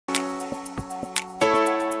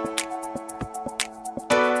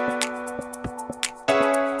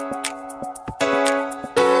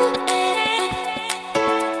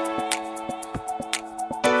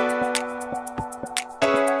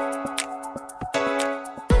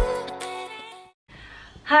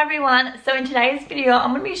Hi everyone, so in today's video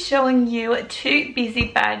I'm going to be showing you two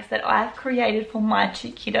busy bags that I've created for my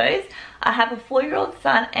two kiddos. I have a 4-year-old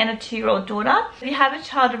son and a 2-year-old daughter. If you have a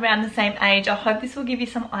child around the same age, I hope this will give you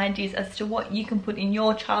some ideas as to what you can put in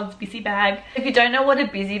your child's busy bag. If you don't know what a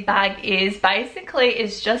busy bag is, basically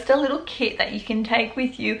it's just a little kit that you can take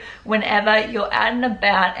with you whenever you're out and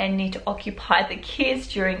about and need to occupy the kids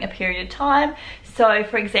during a period of time. So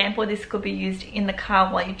for example, this could be used in the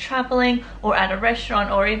car while you're traveling or at a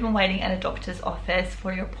restaurant or even waiting at a doctor's office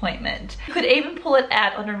for your appointment. You could even pull it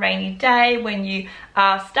out on a rainy day when you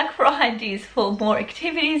are stuck for ideas for more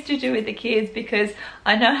activities to do with the kids, because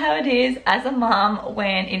I know how it is as a mom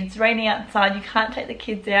when it's raining outside, you can't take the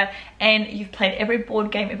kids out and you've played every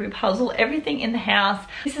board game, every puzzle, everything in the house.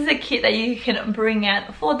 This is a kit that you can bring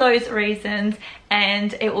out for those reasons,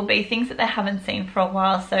 and it will be things that they haven't seen for a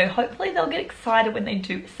while, so hopefully they'll get excited when they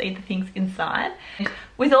do see the things inside.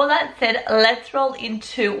 With all that said, let's roll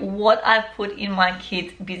into what I've put in my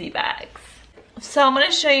kids' busy bags. So I'm going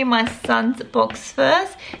to show you my son's box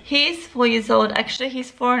first. He's 4 years old. Actually,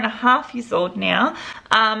 he's 4.5 years old now.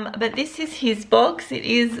 But this is his box.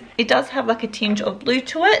 It does have like a tinge of blue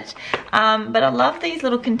to it. But I love these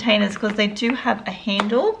little containers because they do have a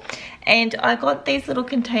handle. And I got these little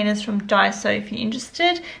containers from Daiso if you're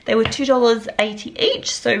interested. They were $2.80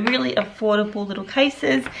 each, so really affordable little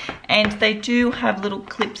cases. And they do have little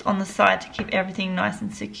clips on the side to keep everything nice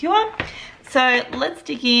and secure. So let's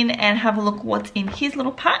dig in and have a look what's in his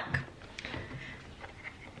little pack.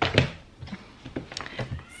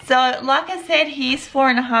 So like I said, he's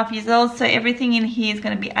 4.5 years old, so everything in here is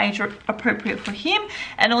going to be age appropriate for him,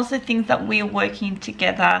 and also things that we're working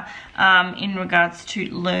together in regards to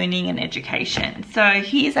learning and education. So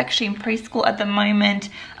he is actually in preschool at the moment,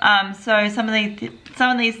 so some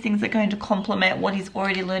of these things are going to complement what he's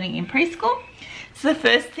already learning in preschool. So the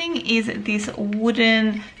first thing is this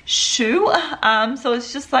wooden shoe. So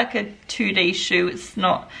it's just like a 2D shoe. It's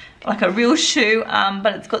not like a real shoe,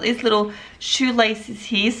 but it's got these little shoelaces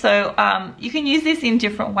here. So you can use this in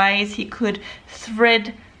different ways. He could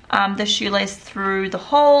thread the shoelace through the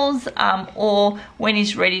holes, or when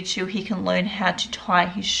he's ready to, he can learn how to tie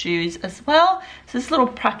his shoes as well. So this little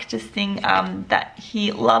practice thing that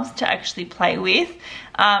he loves to actually play with.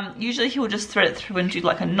 Usually he will just thread it through and do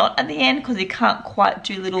like a knot at the end, because he can't quite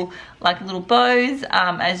do little bows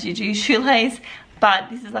as you do shoelace, but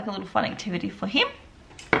this is like a little fun activity for him.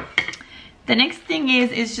 The next thing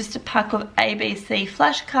is just a pack of ABC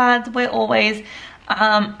flashcards. We're always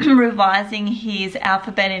revising his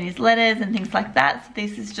alphabet and his letters and things like that, so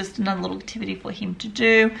this is just another little activity for him to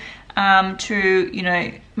do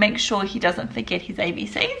to make sure he doesn't forget his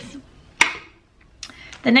ABCs.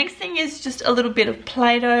 The next thing is just a little bit of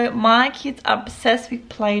Play-Doh. My kids are obsessed with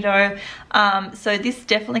Play-Doh, so this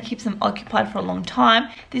definitely keeps them occupied for a long time.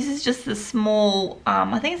 This is just the small,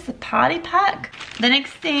 I think it's the party pack. The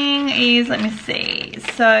next thing is, let me see.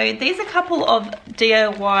 So these are a couple of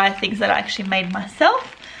DIY things that I actually made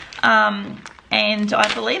myself. And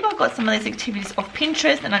I believe I got some of these activities off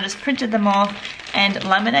Pinterest, and I just printed them off and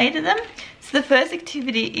laminated them. So the first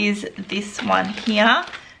activity is this one here.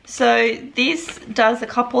 So this does a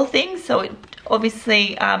couple of things. So it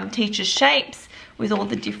obviously teaches shapes with all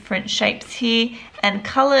the different shapes here, and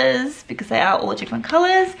colors, because they are all different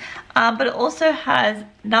colors, but it also has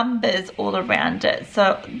numbers all around it.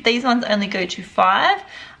 So these ones only go to 5.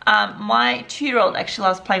 My 2-year-old actually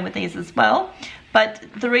loves playing with these as well. But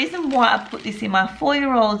the reason why I put this in my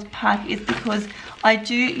 4-year-old's pack is because I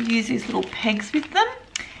do use these little pegs with them,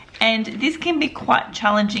 and this can be quite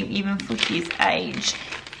challenging even for his age.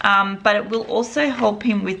 But it will also help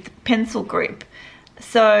him with pencil grip.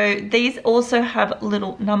 So these also have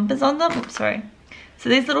little numbers on them. Oops, sorry. So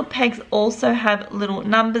these little pegs also have little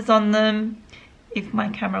numbers on them. If my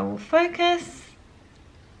camera will focus.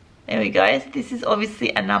 There we go. So this is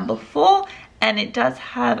obviously a number 4, and it does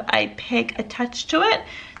have a peg attached to it.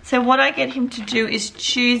 So what I get him to do is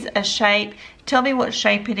choose a shape, tell me what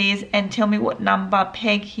shape it is, and tell me what number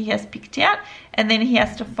peg he has picked out. And then he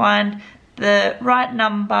has to find the right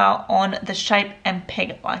number on the shape and peg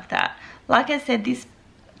it like that. Like I said, this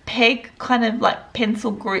peg kind of like pencil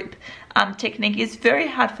grip technique is very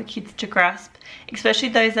hard for kids to grasp, especially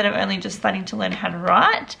those that are only just starting to learn how to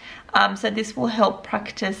write. So this will help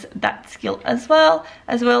practice that skill as well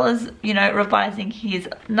as revising his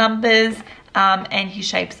numbers and his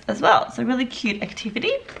shapes as well. So really cute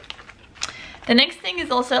activity. The next thing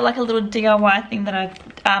is also like a little DIY thing that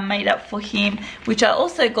I've made up for him, which I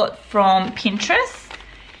also got from Pinterest.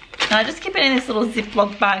 And I just keep it in this little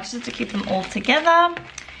Ziploc bag just to keep them all together.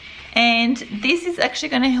 And this is actually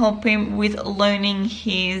going to help him with learning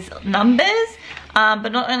his numbers.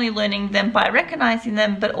 but not only learning them by recognizing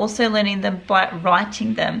them, but also learning them by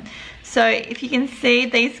writing them. So if you can see,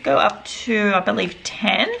 these go up to, I believe,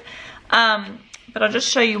 10. But I'll just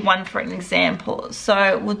show you one for an example.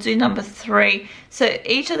 So we'll do number 3. So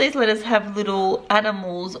each of these letters have little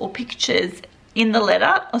animals or pictures in the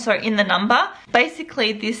letter, or sorry, in the number.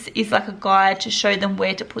 Basically, this is like a guide to show them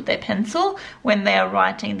where to put their pencil when they are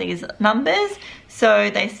writing these numbers. So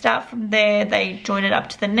they start from there, they join it up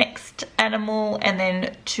to the next animal, and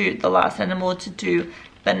then to the last animal to do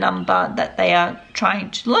the number that they are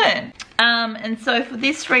trying to learn. And so for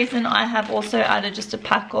this reason, I have also added just a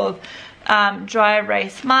pack of dry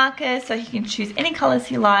erase markers, so he can choose any colors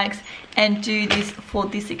he likes and do this for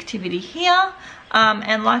this activity here.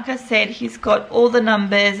 And like I said, he's got all the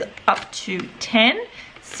numbers up to 10,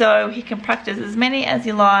 so he can practice as many as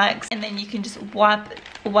he likes, and then you can just wipe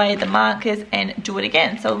away the markers and do it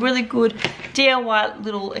again. So a really good DIY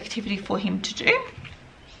little activity for him to do.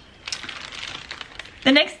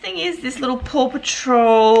 The next thing is this little Paw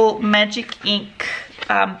Patrol magic ink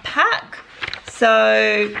pack.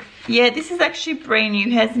 So yeah, this is actually brand new.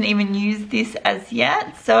 He hasn't even used this as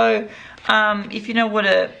yet. So if you know what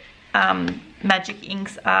a magic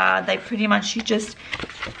inks are, they pretty much, you just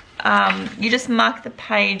mark the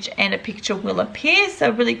page and a picture will appear. So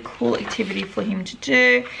really cool activity for him to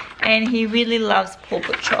do, and he really loves Paw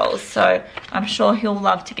Patrol, so I'm sure he'll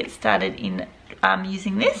love to get started in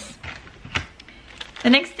using this. The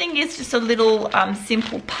next thing is just a little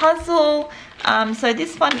simple puzzle. So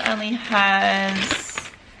this one only has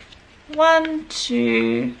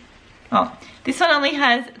this one only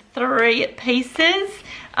has 3 pieces.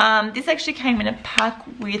 This actually came in a pack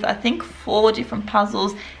with, I think, 4 different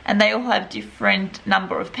puzzles, and they all have different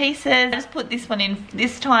number of pieces. I just put this one in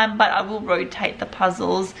this time, but I will rotate the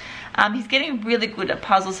puzzles. He's getting really good at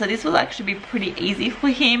puzzles, so this will actually be pretty easy for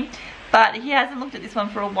him. But he hasn't looked at this one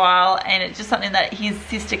for a while, and it's just something that his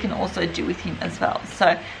sister can also do with him as well.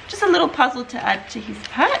 So just a little puzzle to add to his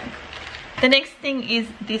pack. The next thing is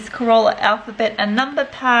this Corolla alphabet and number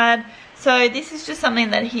pad. So this is just something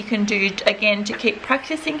that he can do, again, to keep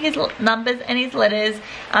practicing his numbers and his letters,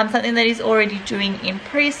 something that he's already doing in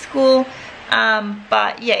preschool.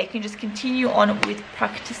 But yeah, you can just continue on with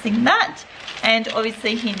practicing that. And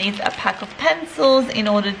obviously he needs a pack of pencils in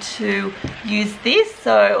order to use this.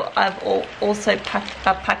 So I've also packed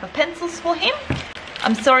a pack of pencils for him.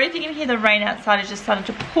 I'm sorry if you can hear the rain outside. It's just started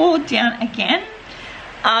to pour down again.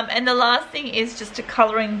 And the last thing is just a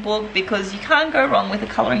colouring book, because you can't go wrong with a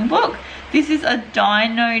colouring book. This is a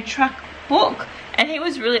Dino Track book, and he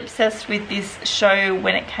was really obsessed with this show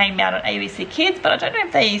when it came out on ABC Kids, but I don't know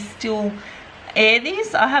if they still air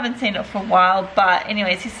this. I haven't seen it for a while, but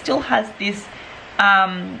anyways, he still has this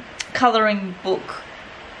colouring book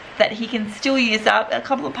that he can still use up. A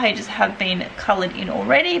couple of pages have been coloured in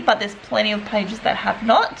already, but there's plenty of pages that have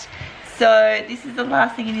not. So this is the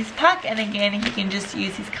last thing in his pack, and again, he can just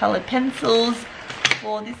use his coloured pencils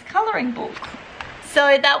for this colouring book.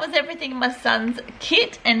 So that was everything in my son's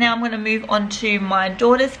kit, and now I'm going to move on to my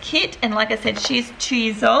daughter's kit. And like I said, she's 2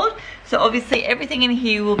 years old, so obviously everything in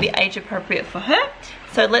here will be age appropriate for her.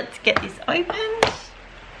 So let's get this opened.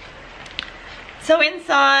 So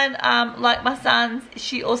inside, like my son's,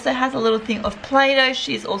 she also has a little thing of Play-Doh.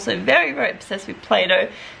 She's also very, very obsessed with Play-Doh.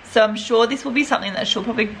 So I'm sure this will be something that she'll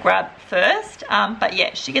probably grab first. But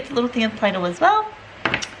yeah, she gets a little thing of Play-Doh as well.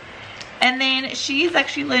 And then she is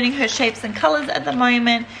actually learning her shapes and colours at the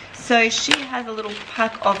moment. So she has a little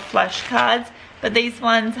pack of flashcards, but these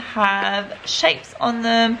ones have shapes on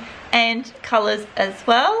them and colours as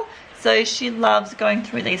well. So she loves going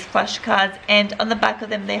through these flashcards, and on the back of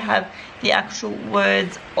them they have the actual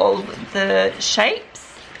words of the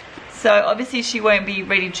shapes. So obviously she won't be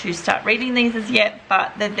ready to start reading these as yet,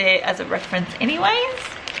 but they're there as a reference anyways.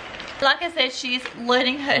 Like I said, she's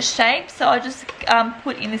learning her shapes, so I just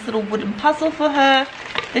put in this little wooden puzzle for her.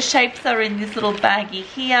 The shapes are in this little baggie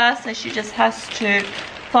here, so she just has to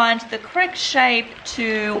find the correct shape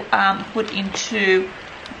to put into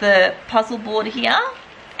the puzzle board here.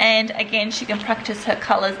 And again, she can practice her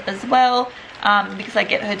colours as well, because I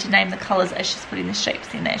get her to name the colours as she's putting the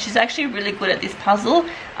shapes in there. She's actually really good at this puzzle.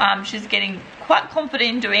 She's getting quite confident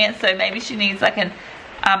in doing it, so maybe she needs like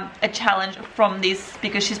a challenge from this,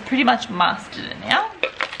 because she's pretty much mastered it now.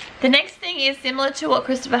 The next thing is similar to what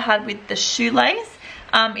Christopher had with the shoelace.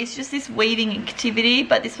 It's just this weaving activity,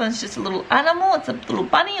 but this one's just a little animal. It's a little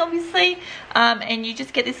bunny, obviously, and you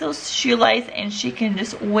just get this little shoelace and she can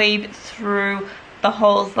just weave through the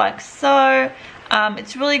holes like so.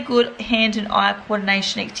 It's really good hand and eye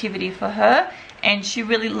coordination activity for her, and she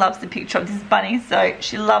really loves the picture of this bunny, so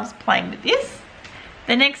she loves playing with this.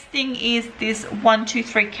 The next thing is this 1, 2,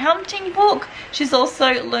 3 counting book. She's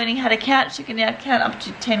also learning how to count. She can now count up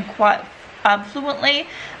to 10 quite fluently,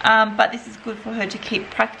 but this is good for her to keep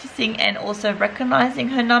practicing and also recognizing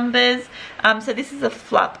her numbers. So this is a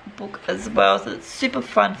flap book as well, so it's super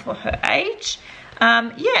fun for her age.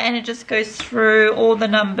 Yeah, and it just goes through all the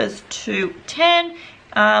numbers to 10,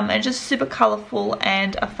 and just super colorful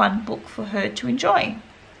and a fun book for her to enjoy.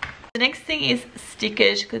 The next thing is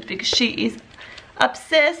stickers, because she is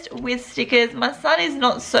obsessed with stickers. My son is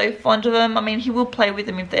not so fond of them. I mean, he will play with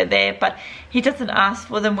them if they're there, but he doesn't ask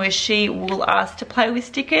for them, where she will ask to play with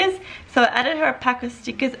stickers. So I added her a pack of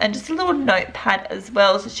stickers and just a little notepad as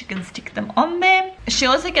well, so she can stick them on there. She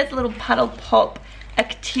also gets a little paddle pop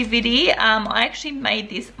activity. I actually made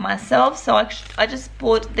this myself, so I just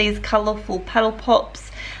bought these colorful paddle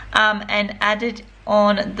pops and added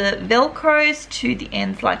on the velcros to the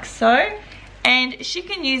ends like so. And she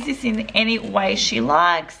can use this in any way she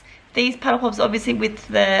likes. These paddle pops, obviously with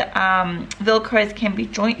the velcros, can be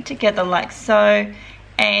joined together like so,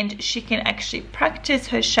 and she can actually practice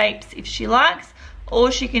her shapes if she likes,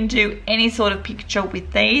 or she can do any sort of picture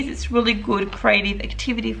with these. It's really good creative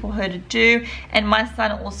activity for her to do, and my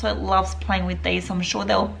son also loves playing with these, so I'm sure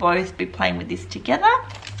they'll both be playing with this together.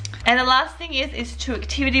 And the last thing is 2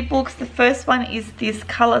 activity books. The first one is this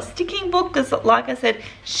color sticking book, because like I said,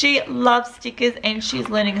 she loves stickers and she's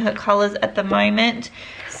learning her colors at the moment.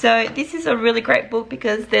 So this is a really great book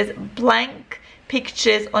because there's blank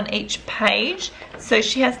pictures on each page. So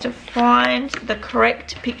she has to find the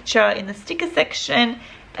correct picture in the sticker section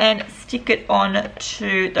and stick it on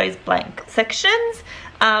to those blank sections.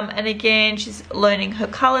 And again, she's learning her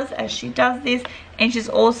colors as she does this, and she's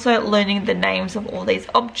also learning the names of all these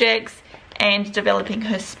objects and developing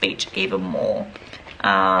her speech even more.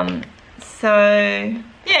 So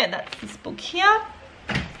yeah, that's this book here.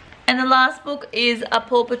 And the last book is a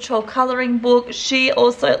Paw Patrol coloring book. She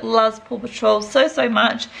also loves Paw Patrol so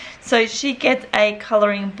much, so she gets a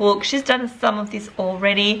coloring book. She's done some of this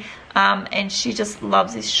already, and she just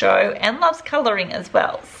loves this show and loves coloring as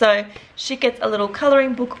well. So she gets a little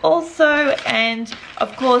coloring book also, and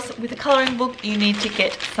of course with a coloring book you need to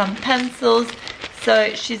get some pencils.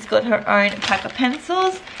 So she's got her own pack of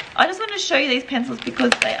pencils. I just want to show you these pencils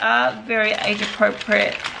because they are very age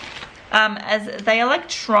appropriate. As they are like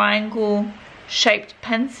triangle shaped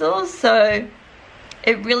pencils, so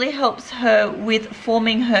it really helps her with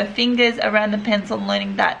forming her fingers around the pencil and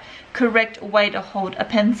learning that correct way to hold a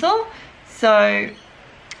pencil. So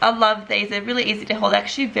I love these. They're really easy to hold,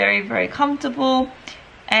 actually very comfortable.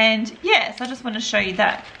 And yes, I just want to show you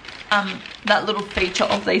that that little feature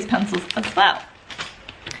of these pencils as well.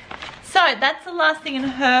 So that's the last thing in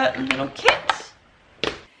her little kit.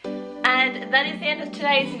 And that is the end of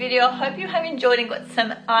today's video. I hope you have enjoyed and got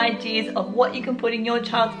some ideas of what you can put in your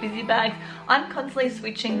child's busy bags. I'm constantly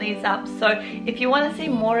switching these up, so if you want to see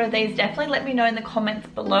more of these, definitely let me know in the comments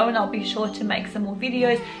below, and I'll be sure to make some more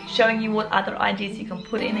videos showing you what other ideas you can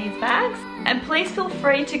put in these bags. And please feel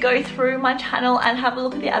free to go through my channel and have a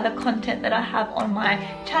look at the other content that I have on my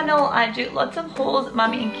channel. I do lots of hauls,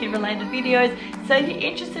 mummy and kid related videos, so if you're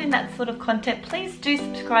interested in that sort of content, please do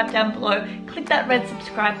subscribe down below. Click that red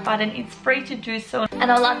subscribe button. It's free to do so,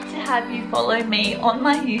 and I'd love to have you follow me on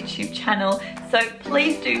my YouTube channel, so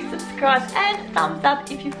please do subscribe and thumbs up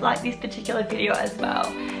if you've liked this particular video as well.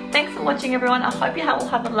 Thanks for watching everyone. I hope you all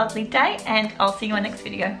have a lovely day, and I'll see you in my next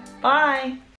video. Bye.